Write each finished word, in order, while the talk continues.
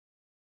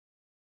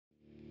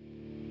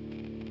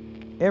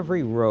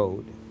Every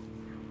road,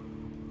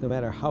 no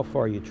matter how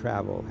far you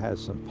travel, has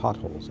some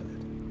potholes in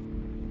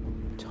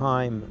it.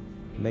 Time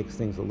makes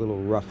things a little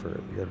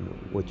rougher than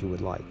what you would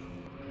like.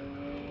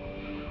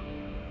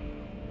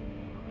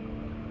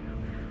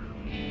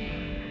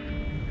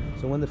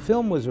 So when the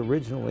film was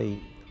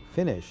originally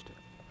finished,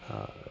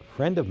 a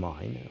friend of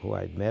mine who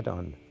I'd met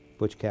on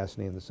Butch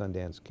Cassidy and the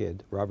Sundance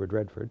Kid, Robert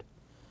Redford,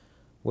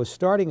 was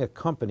starting a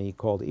company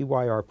called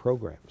EYR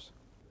Programs.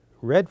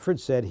 Redford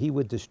said he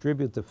would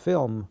distribute the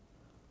film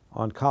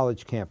on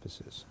college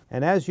campuses.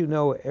 And as you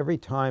know, every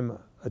time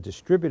a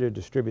distributor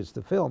distributes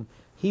the film,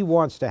 he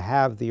wants to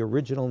have the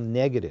original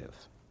negative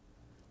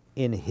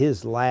in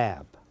his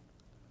lab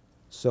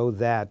so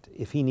that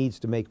if he needs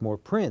to make more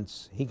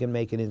prints, he can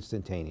make it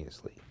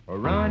instantaneously.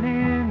 Run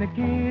in the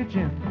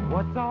kitchen,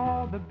 what's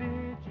all the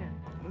bitchin'?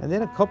 And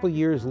then a couple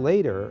years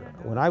later,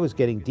 when I was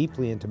getting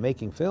deeply into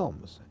making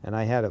films, and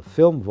I had a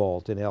film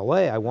vault in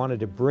LA, I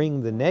wanted to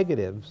bring the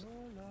negatives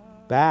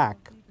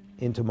back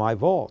into my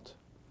vault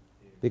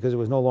because it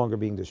was no longer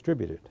being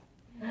distributed.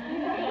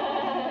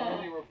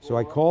 So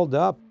I called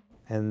up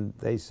and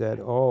they said,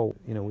 oh,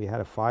 you know, we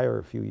had a fire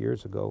a few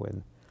years ago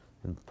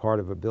in part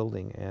of a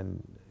building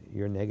and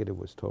your negative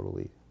was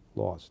totally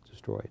lost,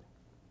 destroyed.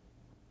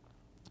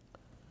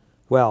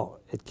 Well,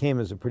 it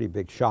came as a pretty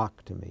big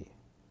shock to me.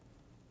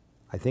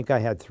 I think I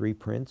had 3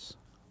 prints.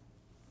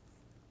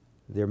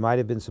 There might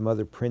have been some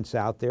other prints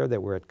out there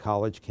that were at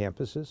college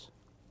campuses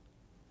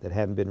that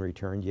hadn't been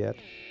returned yet.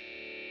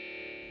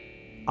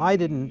 I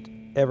didn't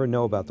ever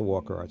know about the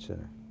Walker Art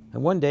Center.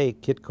 And one day,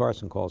 Kit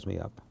Carson calls me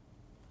up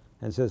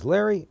and says,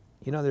 Larry,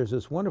 you know, there's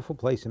this wonderful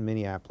place in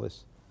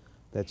Minneapolis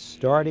that's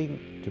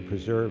starting to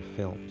preserve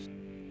films.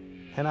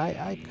 And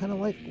I kind of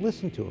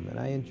listened to him, and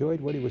I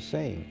enjoyed what he was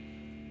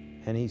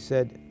saying. And he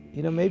said,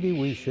 you know, maybe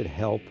we should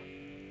help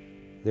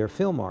their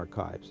film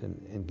archives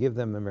and give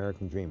them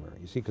American Dreamer.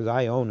 You see, because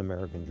I own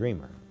American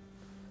Dreamer.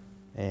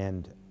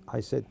 And I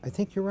said, I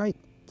think you're right.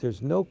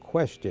 There's no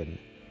question,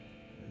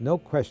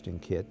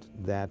 Kit,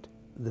 that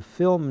the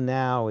film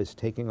now is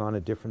taking on a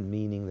different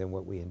meaning than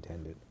what we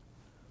intended.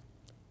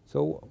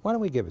 So why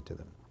don't we give it to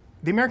them?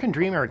 The American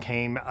Dreamer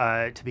came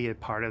to be a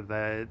part of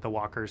the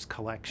Walker's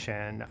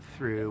collection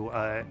through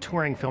a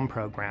touring film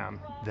program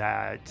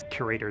that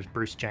curators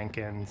Bruce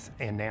Jenkins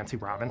and Nancy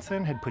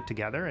Robinson had put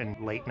together in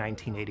late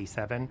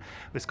 1987. It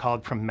was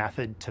called From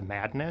Method to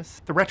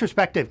Madness. The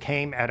retrospective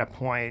came at a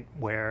point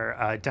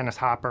where Dennis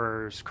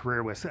Hopper's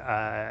career was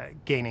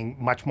gaining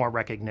much more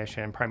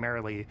recognition,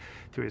 primarily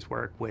through his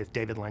work with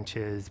David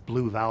Lynch's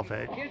Blue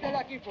Velvet.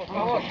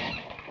 Well,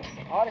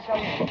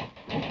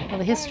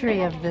 the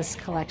history of this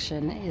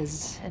collection is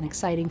an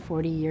exciting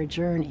 40-year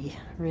journey,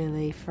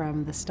 really,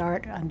 from the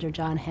start under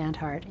John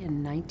Handhart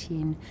in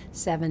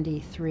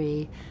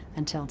 1973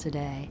 until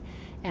today.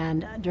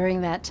 And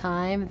during that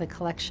time, the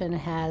collection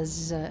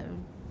has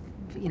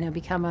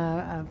become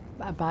a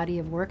body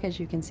of work, as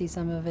you can see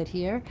some of it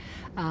here,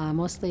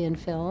 mostly in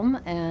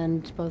film,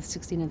 and both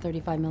 16 and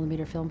 35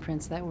 millimeter film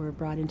prints that were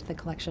brought into the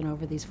collection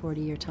over these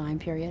 40-year time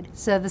period.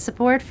 So the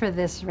support for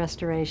this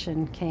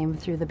restoration came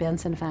through the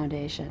Benson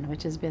Foundation,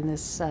 which has been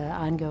this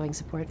ongoing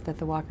support that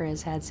the Walker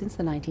has had since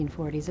the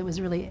 1940s. It was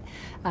really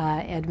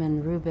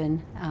Edmund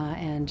Rubin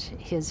and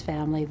his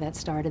family that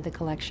started the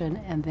collection,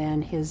 and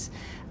then his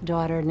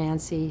daughter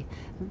Nancy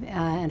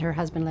and her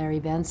husband Larry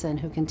Benson,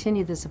 who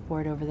continued the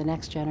support over the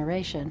next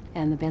generation.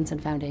 And the Benson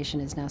Foundation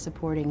is now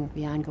supporting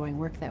the ongoing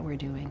work that we're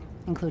doing,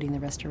 including the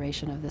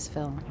restoration of this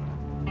film.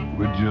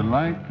 Would you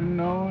like to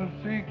know a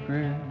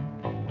secret?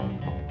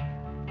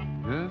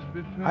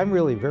 I'm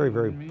really very,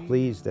 very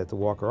pleased at the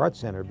Walker Art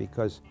Center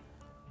because,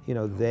 you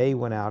know, they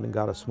went out and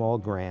got a small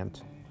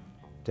grant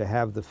to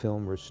have the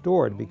film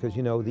restored because,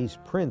 you know, these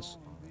prints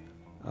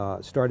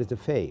started to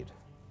fade.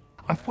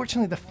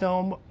 Unfortunately, the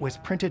film was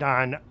printed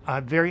on a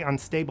very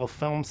unstable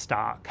film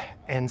stock,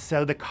 and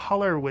so the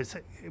color was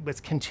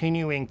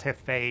continuing to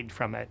fade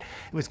from it.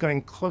 It was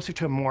going closer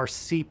to a more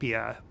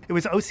sepia. It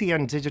was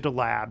OCN Digital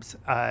Labs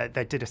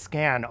that did a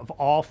scan of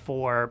all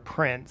 4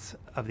 prints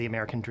of the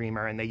American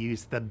Dreamer, and they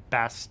used the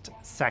best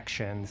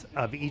sections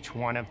of each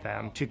one of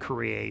them to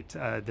create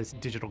this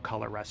digital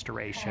color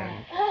restoration.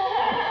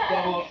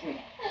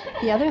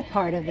 The other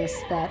part of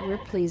this that we're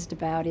pleased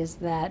about is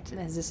that,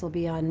 as this will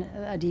be on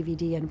a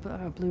DVD and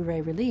a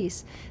Blu-ray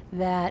release,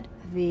 that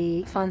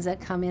the funds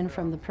that come in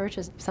from the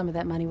purchase, some of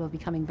that money will be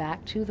coming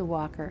back to the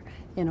Walker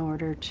in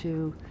order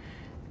to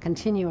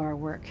continue our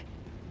work.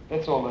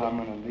 That's all that I'm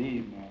going to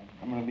leave, man.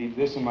 I'm going to leave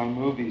this in my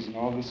movies, and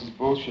all this is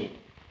bullshit.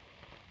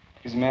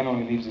 Because a man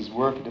only leaves his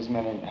work. It doesn't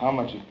matter how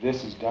much of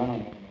this is done on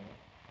it.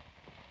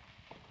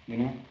 You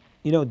know?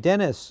 You know,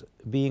 Dennis,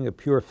 being a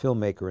pure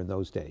filmmaker in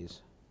those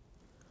days,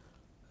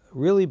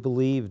 really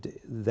believed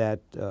that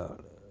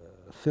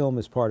film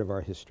is part of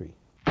our history.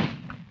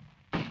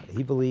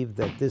 He believed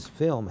that this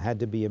film had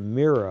to be a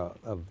mirror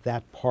of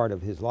that part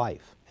of his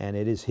life, and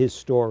it is his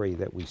story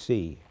that we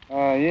see.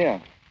 Yeah.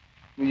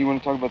 Well, you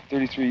want to talk about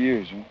 33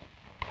 years,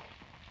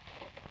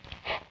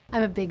 huh?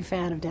 I'm a big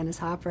fan of Dennis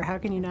Hopper. How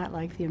can you not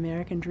like The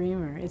American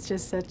Dreamer? It's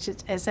just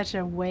such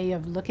a way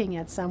of looking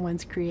at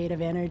someone's creative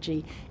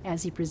energy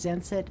as he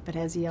presents it, but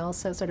as he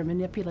also sort of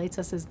manipulates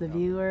us as the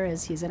viewer,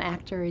 as he's an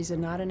actor, he's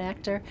not an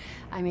actor.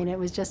 I mean, it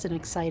was just an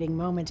exciting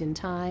moment in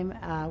time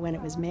when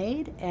it was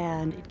made,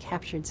 and it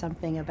captured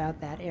something about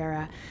that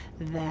era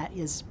that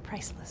is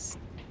priceless.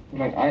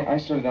 Like, I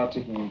started out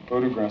taking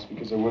photographs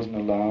because I wasn't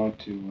allowed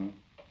to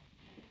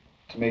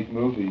make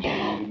movies. You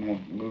know, I didn't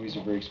have, movies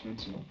are very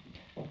expensive.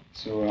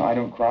 So I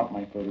don't crop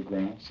my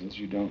photographs, as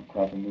you don't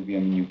crop a movie. I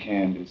mean, you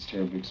can, but it's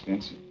terribly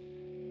expensive.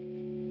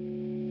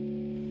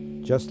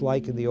 Just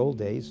like in the old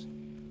days,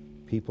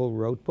 people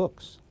wrote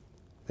books.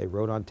 They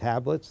wrote on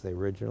tablets. They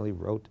originally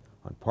wrote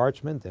on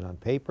parchment, then on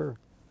paper.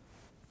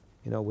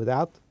 You know,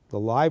 without the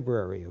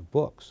library of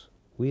books,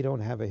 we don't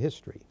have a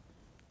history.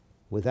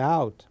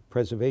 Without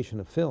preservation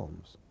of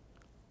films,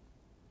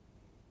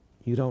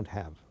 you don't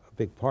have a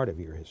big part of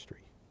your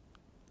history.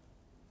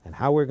 And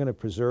how we're going to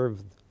preserve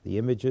the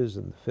images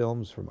and the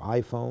films from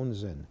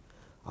iPhones and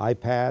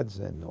iPads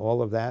and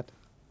all of that,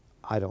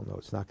 I don't know.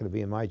 It's not going to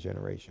be in my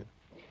generation.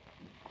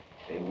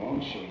 They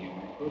won't show you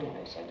my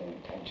photographs.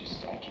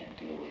 I can't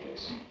deal with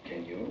this.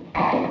 Can you?